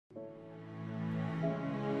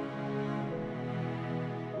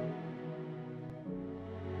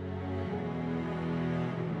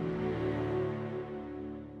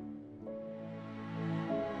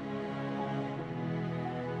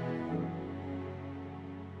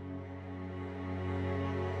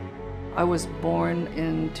I was born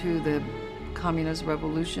into the Communist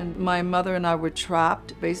Revolution. My mother and I were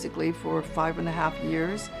trapped basically for 5.5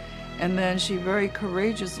 years. And then she very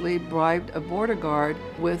courageously bribed a border guard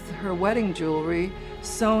with her wedding jewelry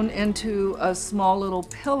sewn into a small little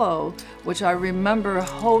pillow, which I remember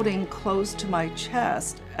holding close to my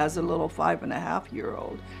chest as a little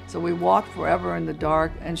 5.5-year-old. So we walked forever in the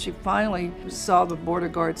dark, and she finally saw the border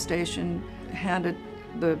guard station, handed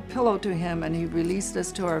the pillow to him, and he released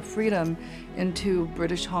us to our freedom into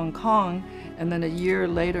British Hong Kong. And then a year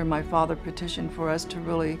later, my father petitioned for us to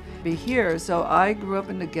really be here. So I grew up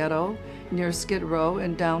in the ghetto near Skid Row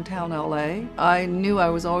in downtown LA. I knew I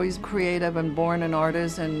was always creative and born an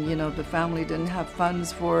artist, and the family didn't have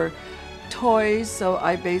funds for toys, so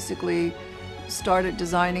I basically started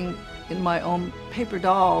designing in my own paper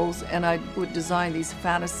dolls, and I would design these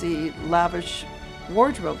fantasy, lavish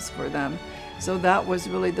wardrobes for them. So that was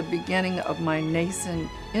really the beginning of my nascent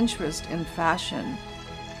interest in fashion.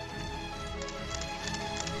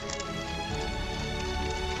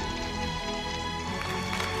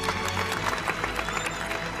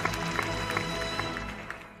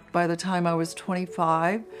 By the time I was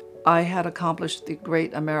 25, I had accomplished the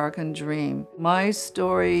great American dream. My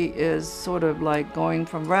story is sort of like going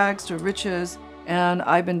from rags to riches, and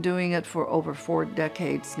I've been doing it for over 4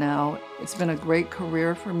 decades now. It's been a great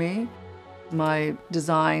career for me. My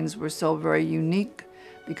designs were so very unique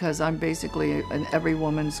because I'm basically an every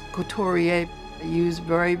woman's couturier. I use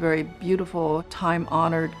very, very beautiful,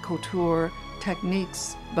 time-honored couture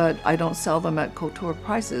techniques, but I don't sell them at couture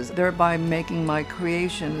prices, thereby making my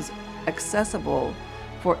creations accessible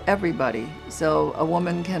for everybody. So a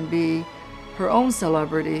woman can be her own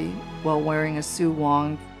celebrity while wearing a Sue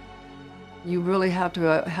Wong. You really have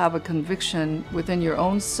to have a conviction within your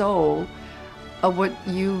own soul of what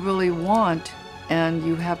you really want, and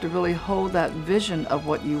you have to really hold that vision of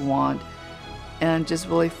what you want and just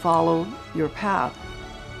really follow your path.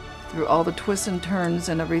 Through all the twists and turns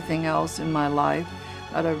and everything else in my life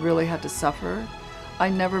that I really had to suffer, I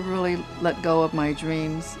never really let go of my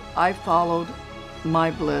dreams. I followed my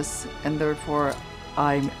bliss, and therefore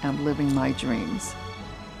I am living my dreams.